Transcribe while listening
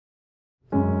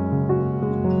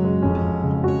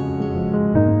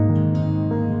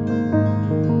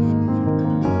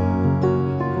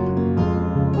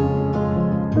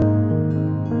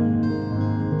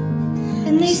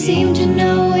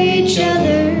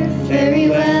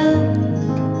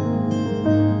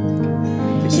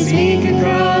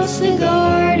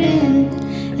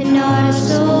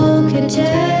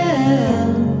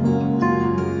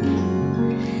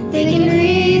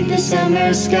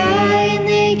summer sky, and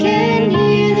they can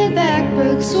hear the back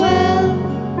brook swell.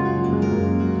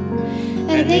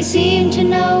 And they seem to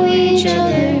know each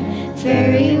other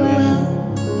very well.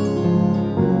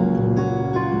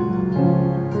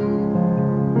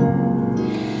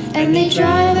 And they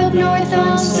drive up north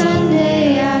on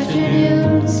Sunday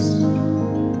afternoons,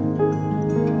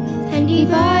 and he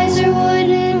buys her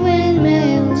wooden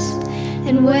windmills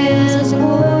and whales and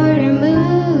water moons.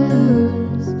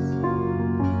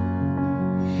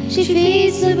 She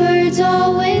feeds the birds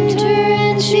all winter,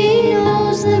 and she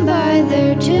knows them by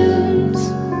their tunes.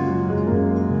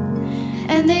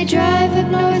 And they drive up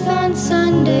north on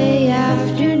Sunday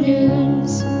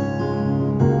afternoons.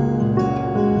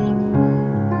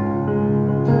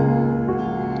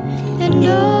 And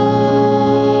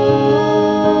all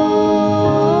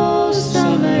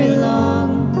summer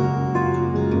long,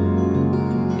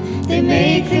 they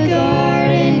make the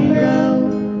garden grow,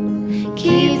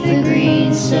 keep the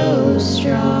green so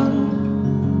strong.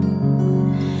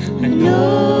 And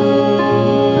oh,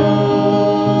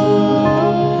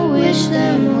 wish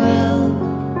them well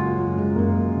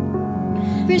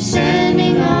for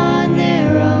standing on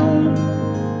their own.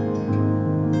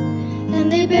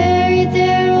 And they buried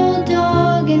their old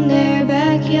dog in their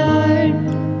backyard,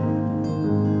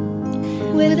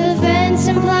 with a fence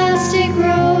and plastic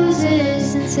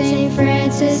roses and St.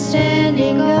 Francis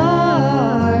standing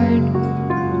guard.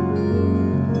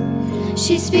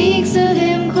 She speaks of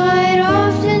him quite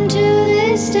often, to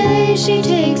this day she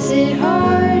takes it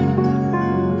hard.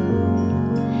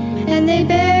 And they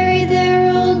bury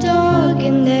their old dog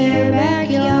in their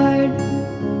backyard.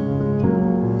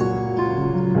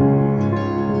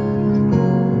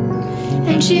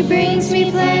 And she brings me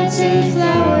plants and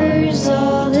flowers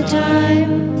all the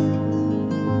time.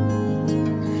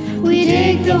 We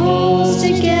dig the holes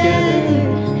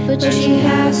together, but she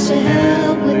has to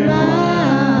help with mine.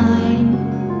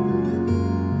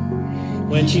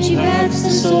 When she pats the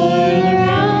soil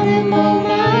around them, oh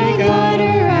my God,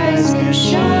 her eyes can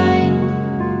shine.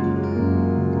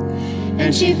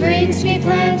 And she brings me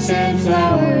plants and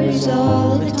flowers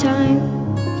all the time.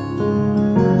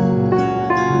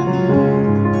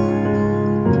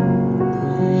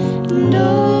 And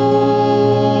all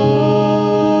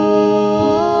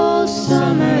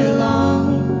summer long,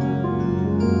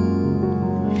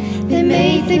 they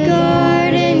make the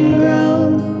garden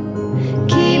grow,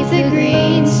 keep the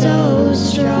green so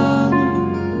strong.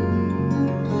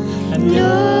 And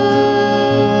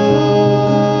oh,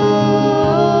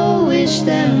 wish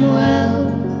them well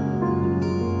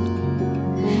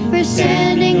for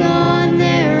standing on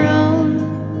their own.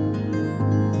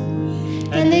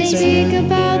 And they speak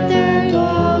about their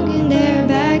dog in their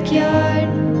backyard,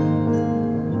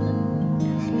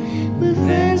 with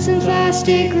plants and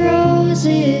plastic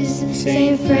roses,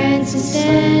 St. Francis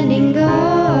standing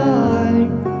guard.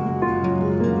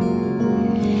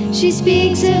 She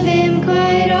speaks of him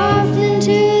quite often, to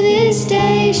this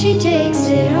day she takes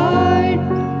it hard.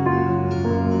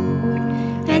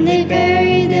 And they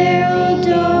bury their old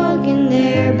dog in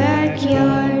their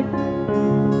backyard.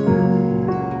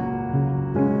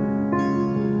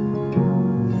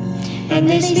 And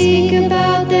they speak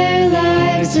about their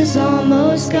lives as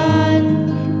almost gone,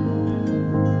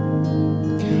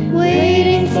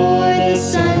 waiting for the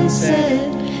sunset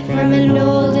from an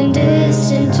old and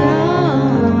distant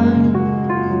dawn,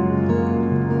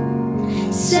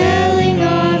 selling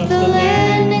off the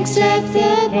land except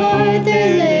the part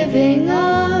they're living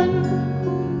on.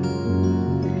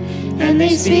 And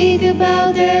they speak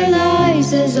about their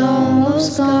lives as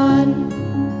almost gone.